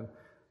left, and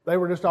they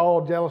were just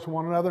all jealous of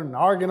one another and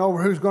arguing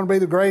over who's going to be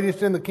the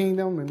greatest in the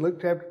kingdom in Luke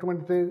chapter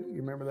 22. You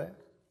remember that?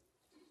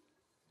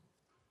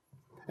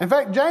 In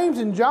fact, James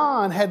and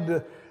John had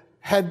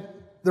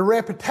the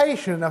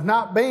reputation of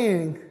not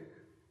being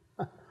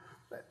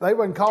they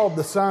weren't called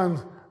the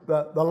sons,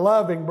 the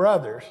loving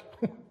brothers.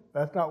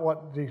 That's not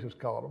what Jesus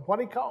called them. What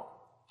did he call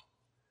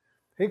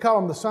them? He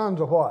called them the sons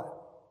of what?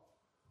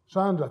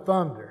 Sons of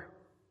thunder.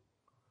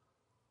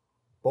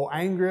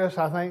 Boangrius,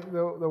 I think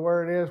the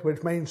word is,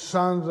 which means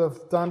sons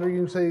of thunder.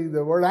 You can see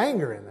the word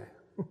anger in there.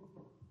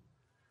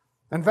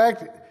 In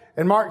fact,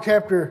 in Mark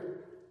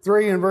chapter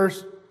 3 and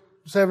verse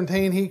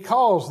 17, he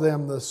calls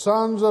them the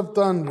sons of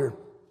thunder.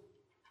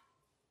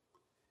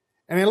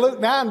 And in Luke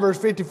 9 verse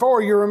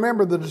 54, you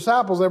remember the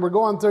disciples, they were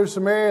going through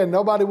Samaria and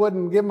nobody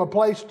wouldn't give them a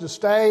place to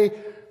stay.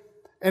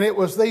 And it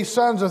was these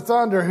sons of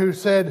thunder who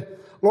said,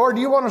 Lord,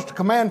 do you want us to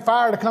command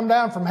fire to come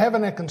down from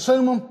heaven and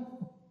consume them?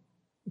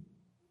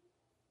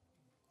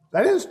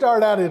 They didn't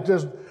start out as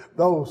just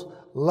those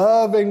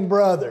loving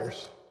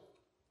brothers.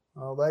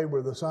 Oh, they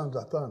were the sons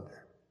of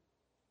thunder.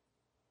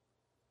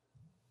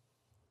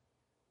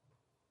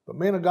 But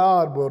men of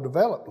God will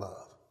develop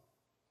love.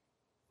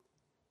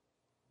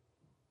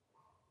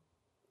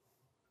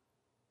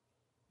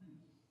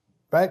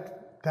 In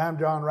fact, time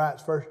John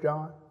writes 1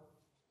 John.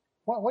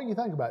 What do you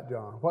think about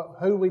John?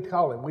 Who do we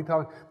call him? We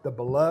call him the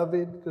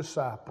beloved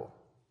disciple,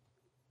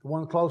 the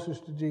one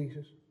closest to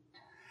Jesus.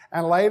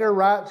 And later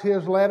writes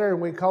his letter,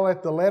 and we call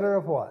it the letter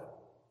of what?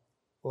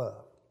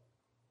 Love.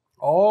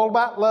 All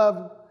about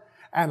love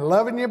and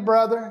loving your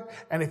brother.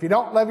 And if you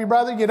don't love your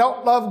brother, you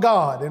don't love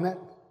God, isn't it?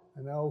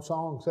 And the old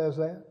song says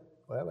that.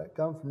 Well, that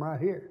comes from right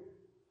here.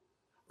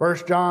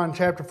 1 John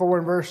chapter 4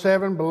 and verse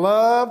 7,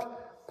 Beloved,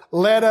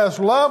 let us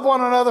love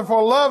one another,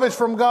 for love is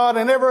from God,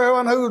 and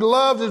everyone who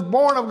loves is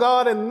born of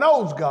God and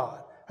knows God.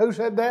 Who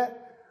said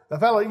that? The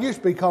fellow that used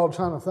to be called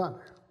Son of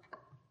Thunder.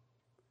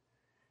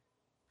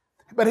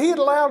 But he had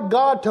allowed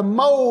God to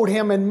mold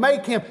him and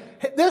make him.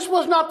 This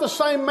was not the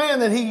same man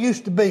that he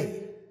used to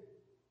be.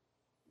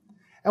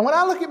 And when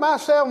I look at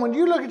myself, when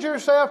you look at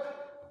yourself,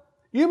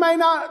 you may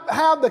not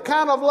have the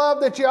kind of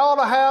love that you ought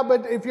to have,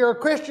 but if you're a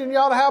Christian, you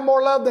ought to have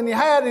more love than you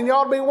had, and you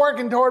ought to be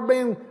working toward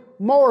being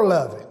more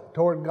loving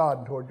toward God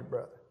and toward your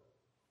brother.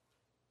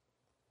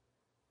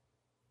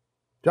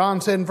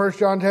 John said in 1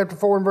 John chapter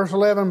 4 and verse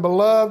 11,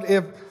 Beloved,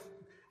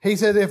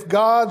 if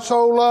God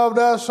so loved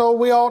us, so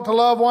we ought to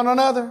love one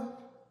another.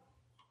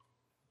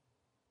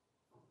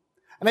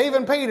 And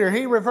even Peter,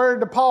 he referred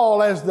to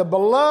Paul as the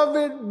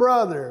beloved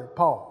brother,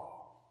 Paul.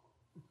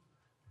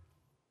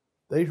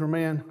 These were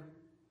men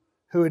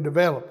who had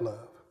developed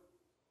love.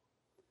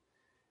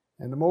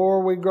 And the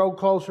more we grow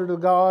closer to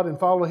God and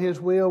follow His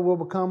will, we'll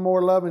become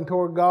more loving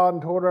toward God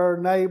and toward our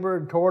neighbor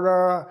and toward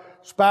our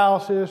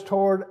spouses,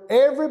 toward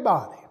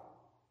everybody.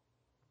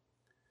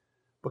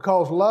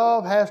 Because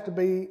love has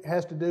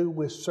to do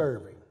with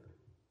serving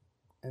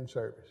and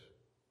service.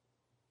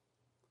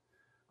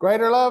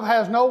 Greater love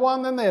has no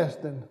one than this,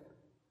 than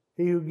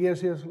he who lays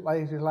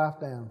his life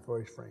down for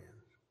his friends.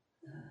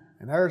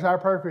 And there's our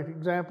perfect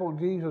example.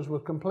 Jesus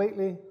was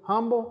completely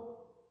humble.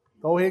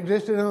 Though he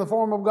existed in the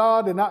form of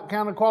God, did not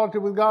count equality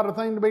with God a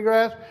thing to be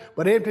grasped,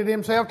 but emptied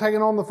himself, taking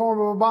on the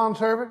form of a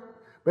bondservant,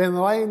 being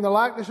in the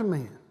likeness of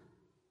men.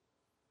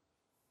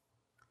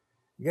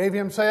 He gave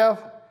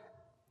himself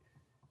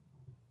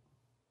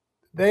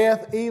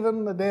death,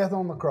 even the death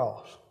on the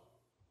cross.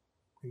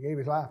 He gave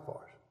his life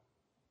for us.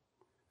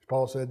 As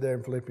Paul said there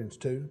in Philippians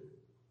 2.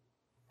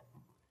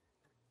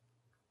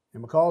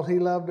 And because he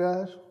loved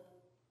us,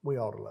 we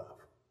ought to love.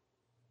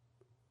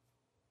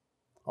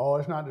 Oh,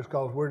 it's not just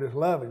because we're just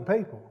loving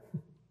people.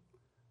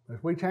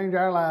 If we change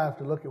our lives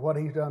to look at what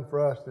he's done for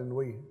us, then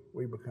we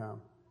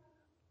become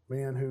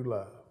men who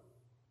love.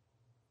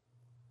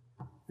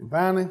 And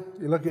finally,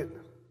 you look at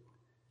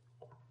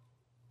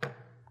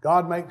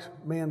God makes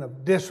men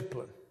of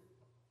discipline,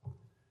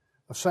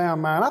 of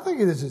sound mind. I think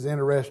this is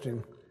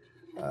interesting.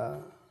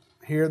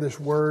 Here, this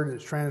word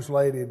is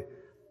translated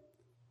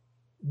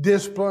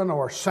discipline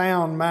or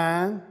sound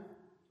mind.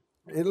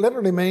 It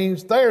literally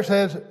means, Thayer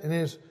says in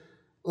his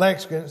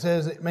lexicon,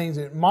 it means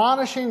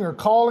admonishing or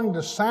calling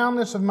to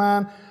soundness of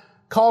mind,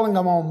 calling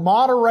them on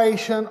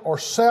moderation or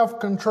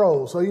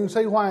self-control. So you can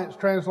see why it's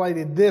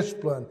translated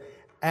discipline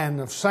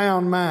and of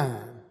sound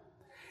mind.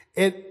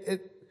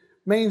 It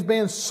means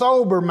being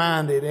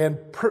sober-minded and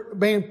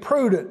being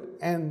prudent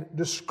and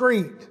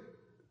discreet.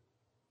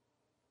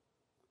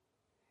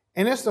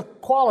 And it's the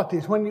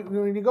qualities. When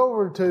you go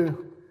over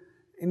to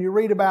and you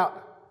read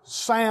about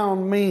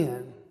sound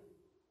men,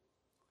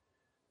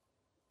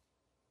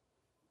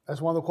 that's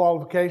one of the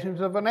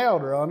qualifications of an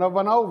elder and of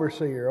an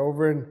overseer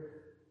over in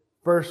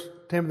 1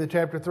 Timothy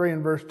chapter 3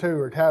 and verse 2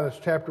 or Titus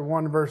chapter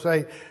 1 and verse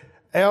 8.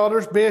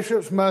 Elders,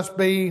 bishops must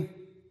be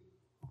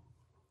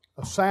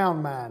of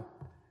sound mind,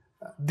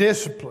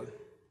 discipline.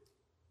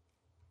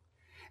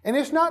 And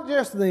it's not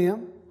just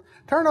them.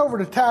 Turn over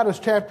to Titus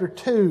chapter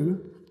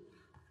 2.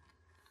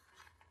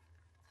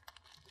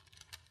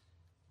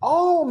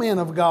 All men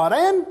of God,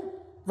 and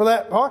for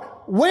that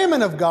part,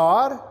 women of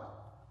God,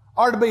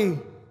 are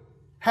to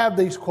have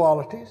these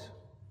qualities.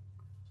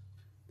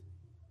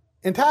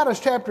 In Titus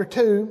chapter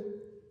 2,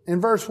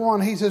 in verse 1,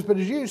 he says, But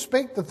as you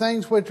speak the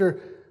things which are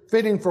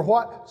fitting for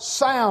what?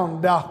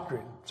 Sound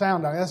doctrine.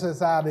 Sound doctrine. That's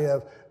this idea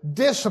of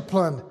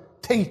disciplined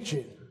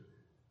teaching.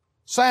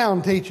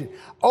 Sound teaching.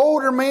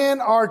 Older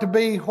men are to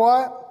be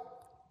what?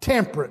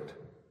 Temperate.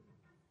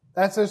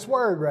 That's this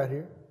word right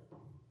here.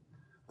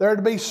 They're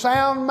to be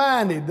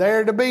sound-minded.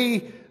 They're to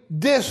be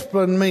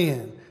disciplined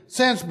men.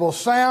 Sensible,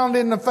 sound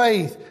in the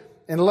faith,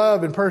 and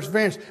love and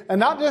perseverance. And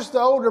not just the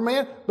older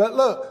men, but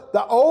look,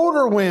 the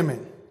older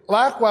women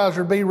likewise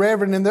are to be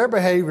reverent in their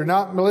behavior,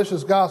 not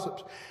malicious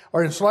gossips,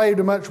 or enslaved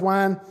to much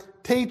wine,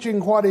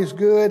 teaching what is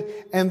good,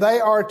 and they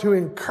are to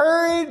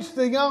encourage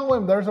the young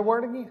women. There's the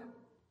word again.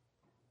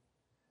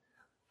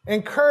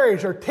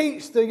 Encourage or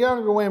teach the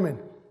younger women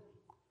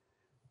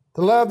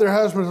to love their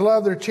husbands, to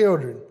love their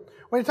children.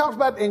 When he talks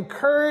about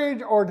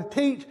encourage or to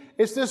teach,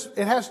 it's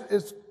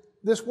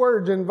this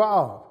word's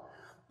involved.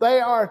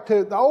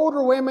 The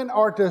older women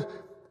are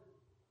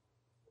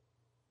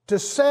to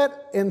set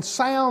in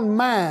sound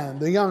mind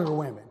the younger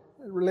women.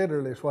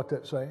 Literally is what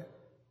that's saying.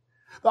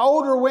 The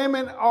older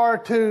women are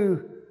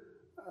to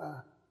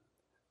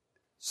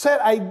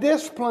set a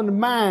disciplined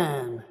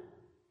mind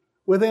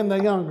within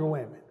the younger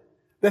women,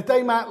 that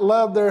they might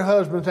love their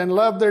husbands and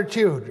love their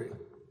children.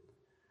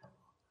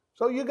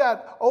 So you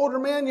got older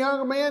men,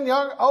 older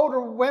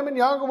women,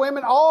 younger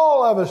women.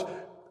 All of us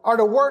are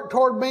to work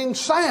toward being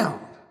sound,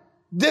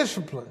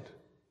 disciplined.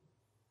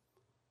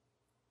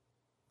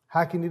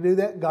 How can you do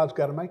that? God's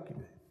got to make you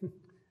do it.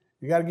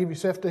 You got to give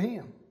yourself to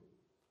Him.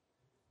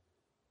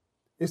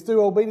 It's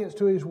through obedience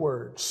to His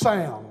Word.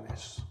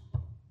 Soundness.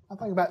 I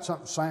think about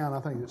something sound, I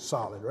think it's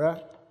solid,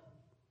 right?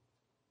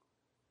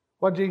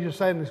 What Jesus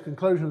said in His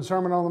conclusion of the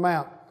Sermon on the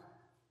Mount.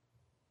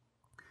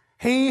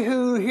 He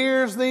who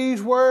hears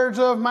these words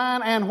of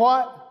mine and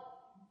what?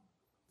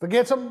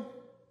 Forgets them,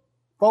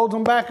 folds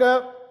them back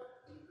up,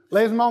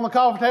 leaves them on the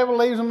coffee table,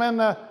 leaves them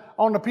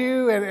on the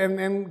pew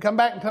and come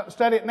back and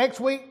study it next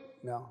week?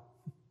 No.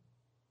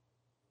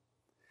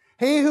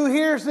 He who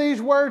hears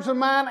these words of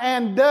mine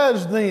and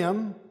does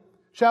them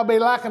shall be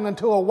likened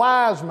unto a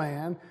wise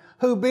man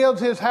who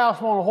builds his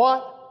house on a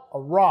what? A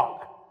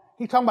rock.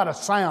 He's talking about a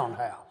sound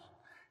house.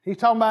 He's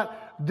talking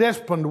about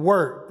disciplined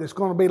work that's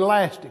going to be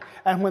lasting.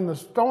 And when the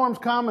storms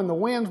come and the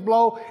winds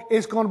blow,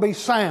 it's going to be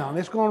sound.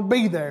 It's going to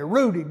be there,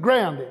 rooted,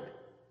 grounded.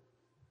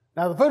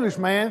 Now the foolish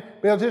man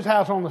builds his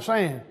house on the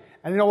sand.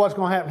 And you know what's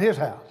going to happen to his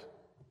house?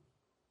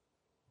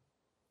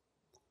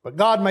 But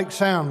God makes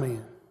sound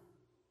men.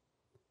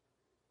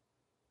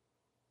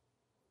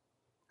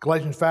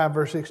 Galatians 5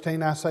 verse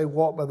 16, I say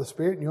walk by the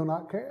Spirit and you'll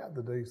not carry out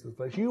the deeds of the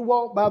flesh. You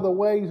walk by the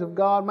ways of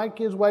God, make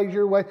His ways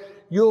your way,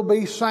 you'll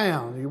be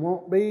sound. You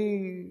won't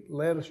be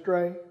led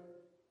astray.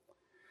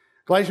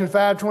 Galatians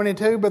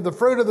 5:22, but the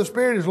fruit of the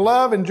Spirit is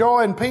love and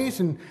joy and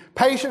peace and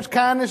patience,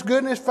 kindness,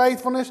 goodness,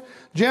 faithfulness,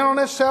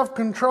 gentleness,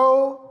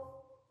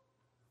 self-control.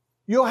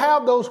 You'll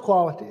have those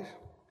qualities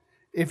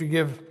if you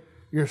give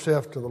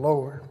yourself to the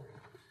Lord.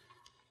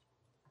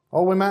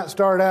 Oh, we might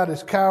start out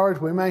as cowards.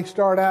 We may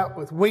start out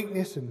with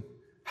weakness and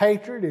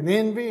hatred and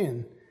envy,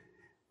 and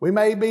we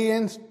may be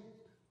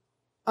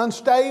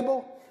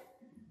unstable.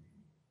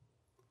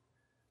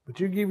 But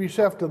you give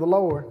yourself to the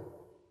Lord,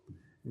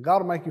 and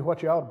God will make you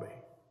what you ought to be.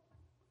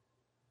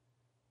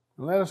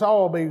 And let us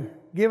all be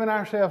giving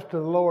ourselves to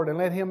the Lord and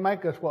let Him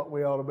make us what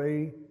we ought to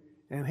be.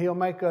 And He'll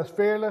make us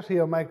fearless,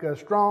 He'll make us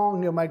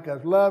strong, He'll make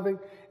us loving,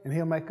 and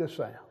He'll make us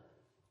sound.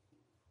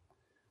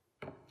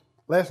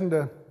 Lesson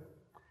to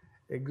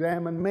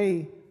examine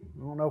me.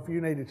 I don't know if you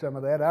needed some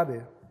of that. I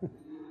did.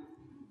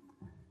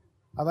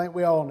 I think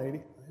we all need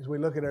it as we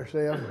look at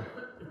ourselves and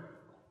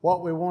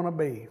what we want to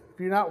be. If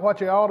you're not what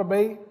you ought to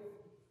be,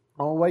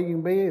 the only way you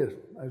can be is,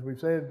 as we've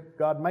said,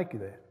 God make you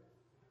that.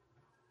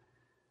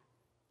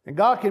 And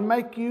God can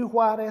make you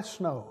white as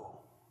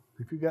snow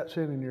if you've got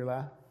sin in your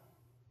life.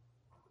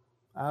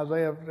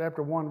 Isaiah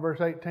chapter 1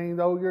 verse 18,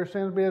 though your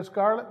sins be as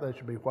scarlet, they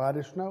should be white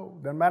as snow.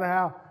 Doesn't matter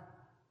how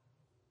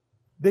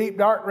deep,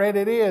 dark red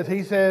it is.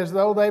 He says,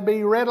 though they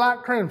be red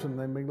like crimson,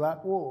 they be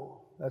like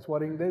wool. That's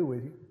what He can do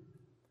with you.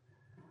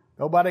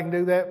 Nobody can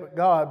do that but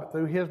God, but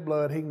through His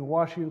blood, He can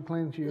wash you and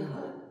cleanse you.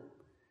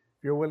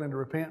 If you're willing to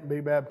repent and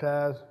be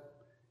baptized,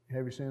 you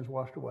have your sins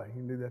washed away. You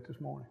can do that this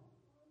morning.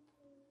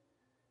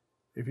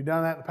 If you've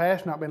done that in the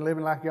past, not been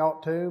living like you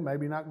ought to,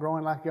 maybe not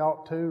growing like you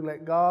ought to,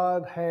 let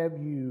God have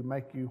you,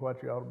 make you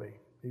what you ought to be.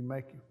 He can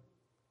make you.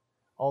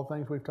 All the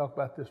things we've talked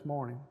about this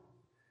morning.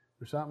 If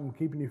there's something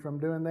keeping you from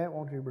doing that,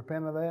 won't you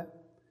repent of that?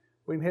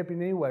 We can help you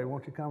in any way.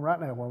 Won't you come right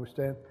now while we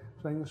stand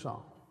sing the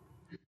song?